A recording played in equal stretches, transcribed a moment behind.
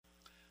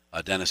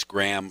Dennis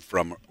Graham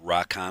from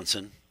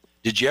Rockonsin.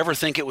 Did you ever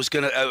think it was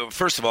going to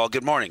first of all,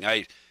 good morning.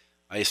 I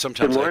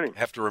sometimes I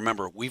have to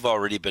remember we've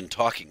already been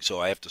talking, so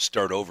I have to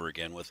start over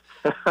again with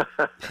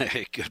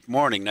good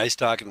morning. Nice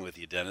talking with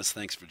you, Dennis.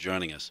 Thanks for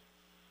joining us.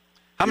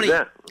 How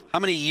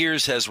many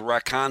years has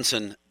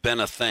Rockonsin been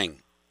a thing?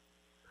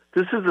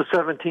 This is the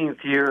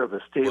 17th year of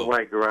a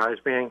statewide garage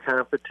band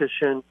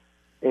competition,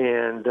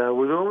 and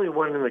we're the only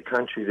one in the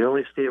country, the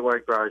only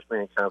statewide garage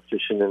band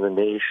competition in the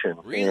nation.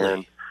 Really?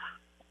 And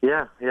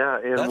yeah.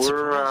 And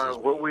That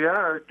what we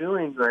are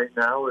doing right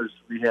now is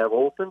we have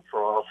open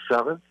for all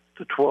 7th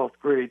to 12th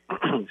grade,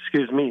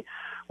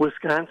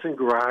 Wisconsin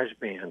garage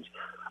bands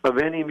of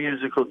any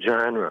musical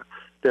genre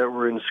that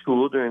were in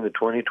school during the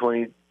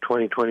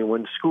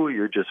 2020-2021 school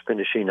year just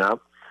finishing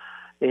up.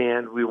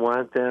 And we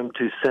want them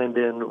to send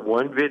in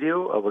one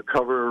video of a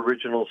cover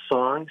original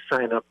song.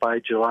 Sign up by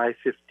July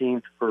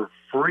 15th for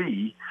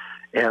free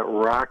at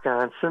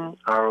Rockonsin,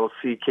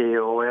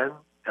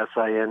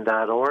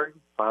 ROCKONSIN.org.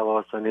 Follow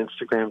us on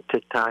Instagram,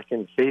 TikTok,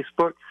 and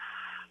Facebook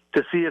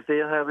to see if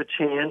they'll have a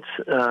chance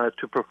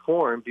to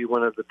perform, be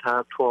one of the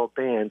top 12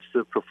 bands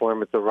to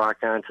perform at the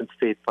Rockonsin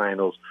State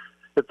Finals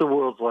at the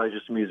world's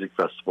largest music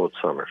festival at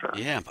Summerfest.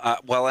 Yeah,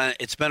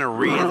 it's been a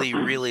really,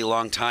 really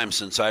long time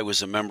since I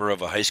was a member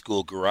of a high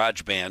school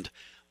garage band,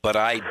 but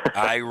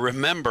I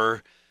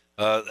remember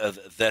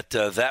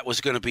that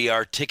was going to be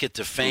our ticket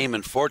to fame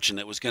and fortune.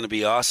 It was going to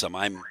be awesome.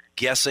 I'm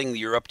guessing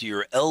you're up to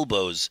your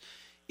elbows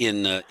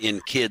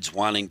in kids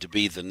wanting to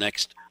be the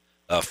next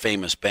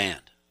famous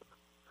band.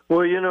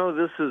 Well,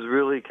 this is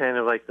really kind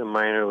of like the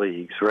minor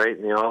leagues, right?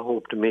 And they all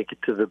hope to make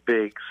it to the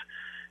bigs.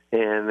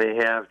 And they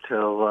have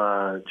till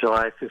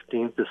July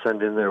 15th to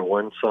send in their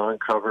one song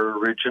cover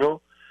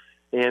original.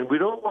 And we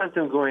don't want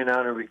them going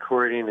out and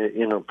recording it.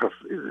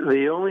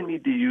 They only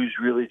need to use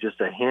really just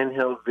a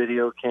handheld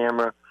video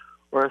camera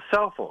or a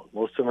cell phone.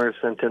 Most of them are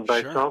sent in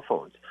by cell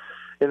phones.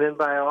 And then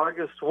by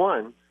August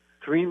 1,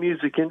 3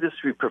 music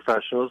industry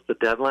professionals, the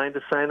deadline to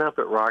sign up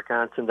at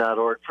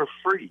rockonsin.org for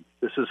free.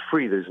 This is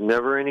free. There's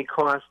never any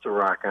cost to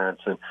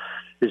Rockonsin.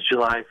 Is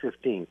July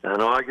 15th. On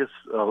August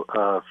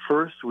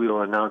 1st, we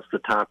will announce the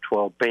top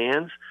 12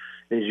 bands.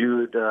 As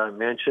you had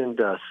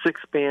mentioned,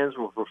 6 bands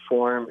will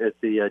perform at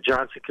the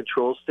Johnson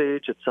Control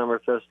Stage at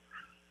Summerfest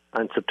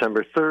on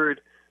September 3rd,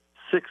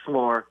 6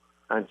 more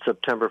on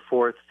September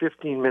 4th,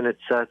 15-minute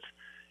sets.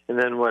 And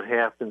then what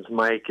happens,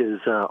 Mike, is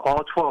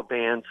all 12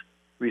 bands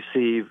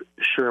receive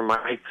Shure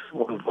mics,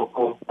 one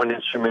vocal, one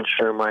instrument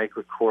Shure mic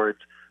records.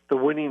 The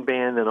winning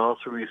band then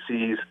also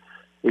receives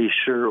a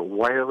Shure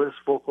wireless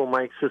vocal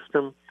mic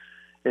system,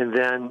 and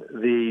then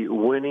the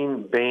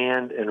winning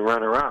band and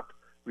runner-up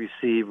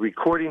receive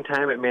recording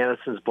time at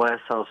Madison's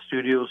Blast House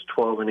Studios,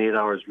 12 and 8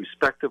 hours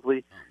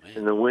respectively,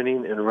 and the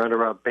winning and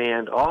runner-up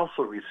band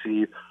also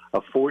receive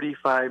a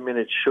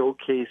 45-minute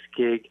showcase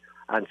gig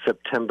on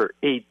September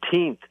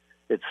 18th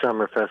at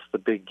Summerfest, the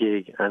big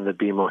gig on the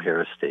BMO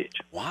Harris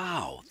stage.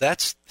 Wow,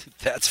 that's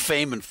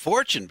fame and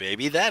fortune,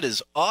 baby. That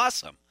is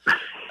awesome.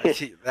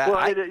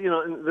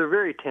 They're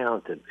very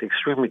talented,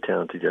 extremely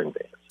talented young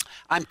bands.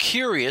 I'm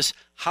curious,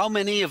 how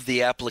many of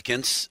the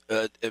applicants,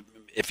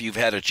 if you've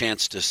had a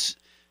chance to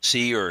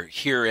see or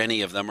hear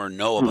any of them or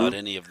know about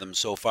any of them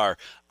so far,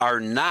 are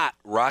not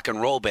rock and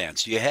roll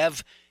bands? Do you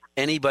have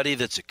anybody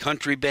that's a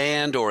country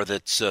band or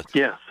that's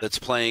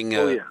playing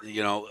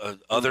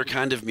other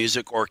kind of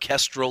music,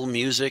 orchestral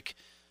music?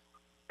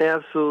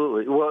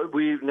 Absolutely. Well,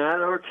 we're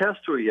not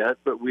orchestral yet,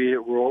 but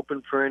we're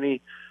open for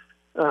any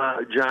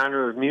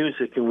genre of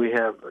music, and we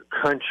have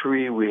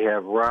country, we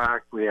have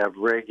rock, we have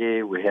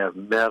reggae, we have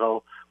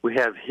metal, we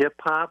have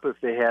hip-hop if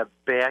they have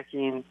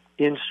backing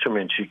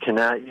instruments. You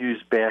cannot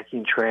use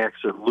backing tracks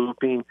or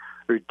looping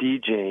or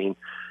DJing,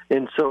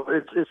 and so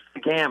it's the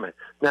gamut.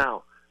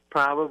 Now,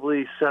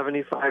 probably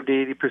 75 to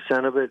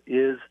 80% of it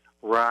is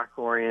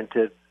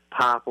rock-oriented,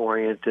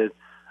 pop-oriented,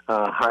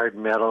 hard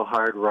metal,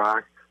 hard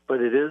rock, but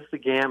it is the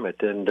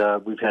gamut, and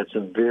we've had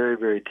some very,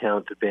 very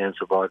talented bands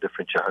of all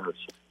different genres.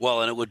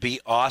 Well, and it would be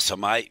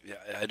awesome. I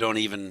don't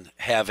even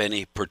have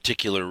any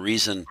particular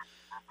reason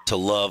to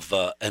love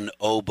an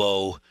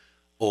oboe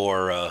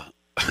or a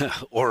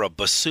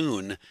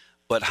bassoon,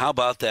 but how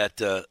about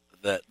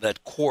that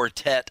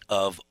quartet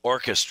of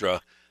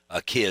orchestra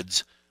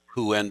kids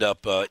who end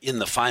up in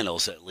the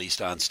finals, at least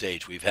on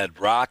stage? We've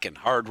had rock and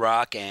hard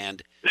rock,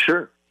 and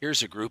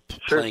here's a group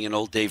playing an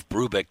old Dave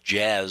Brubeck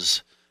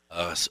jazz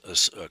a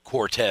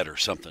quartet or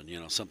something,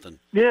 something.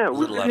 Yeah,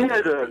 we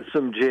had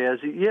some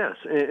jazzy, yes.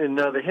 And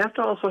now they have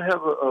to also have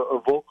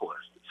a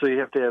vocalist. So you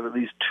have to have at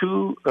least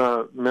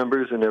 2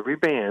 members in every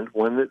band,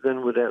 one that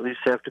then would at least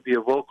have to be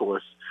a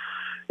vocalist,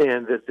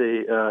 and that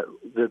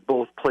that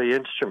both play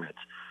instruments.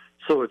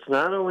 So it's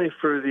not only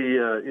for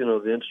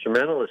the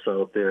instrumentalists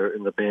out there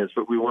in the bands,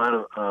 but we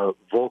want a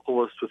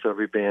vocalist with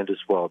every band as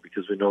well,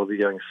 because we know the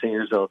young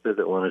singers out there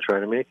that want to try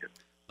to make it.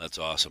 That's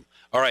awesome.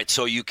 All right,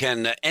 so you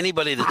can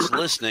anybody that's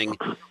listening,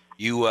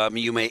 you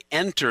may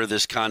enter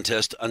this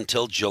contest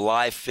until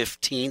July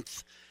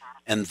 15th,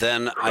 and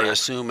then I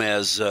assume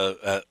as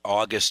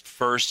August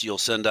 1st you'll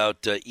send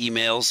out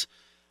emails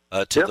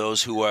to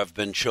those who have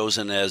been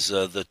chosen as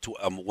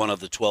one of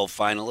the 12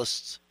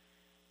 finalists?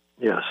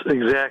 Yes,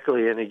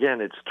 exactly. And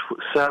again, it's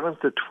 7th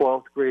to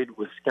 12th grade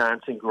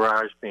Wisconsin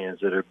garage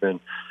bands that have been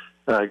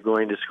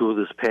going to school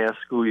this past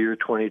school year,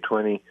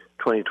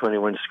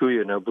 2020-2021 school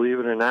year. Now, believe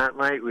it or not,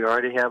 Mike, we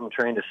already have them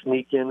trying to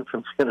sneak in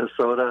from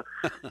Minnesota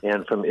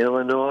and from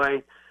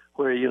Illinois,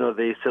 where,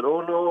 they said,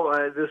 oh,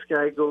 no, this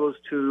guy goes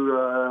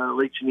to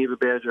Lake Geneva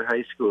Badger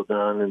High School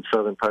down in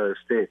southern part of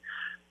the state.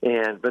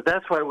 But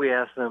that's why we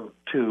asked them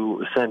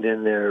to send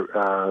in their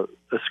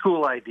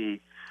school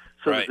ID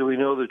so that we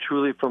know they're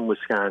truly from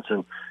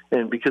Wisconsin.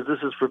 And because this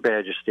is for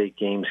Badger State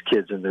Games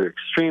kids, and they're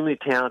extremely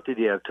talented,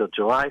 you have till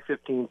July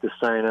 15th to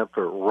sign up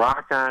for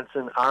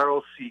Rockonsin,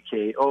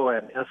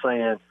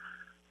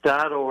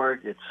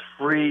 ROCKONSIN.org. It's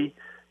free,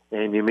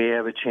 and you may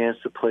have a chance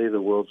to play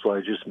the world's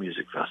largest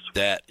music festival.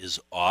 That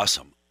is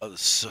awesome.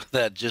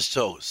 That just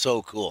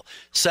so cool.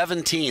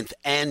 17th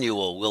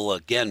annual will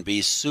again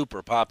be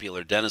super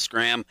popular. Dennis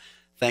Graham,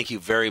 thank you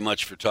very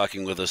much for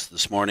talking with us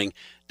this morning.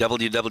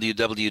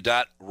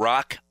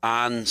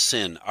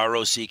 www.rockonsin,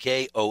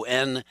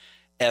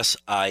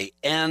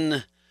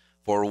 ROCKONSIN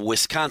for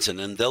Wisconsin,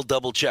 and they'll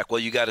double check. Well,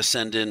 you got to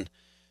send in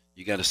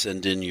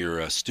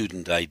your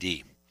student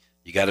ID.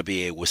 You got to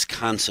be a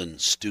Wisconsin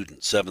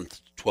student,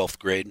 7th, 12th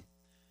grade.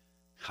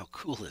 How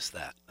cool is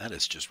that? That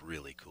is just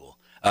really cool.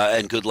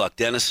 And good luck,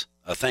 Dennis.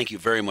 Thank you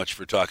very much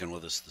for talking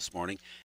with us this morning.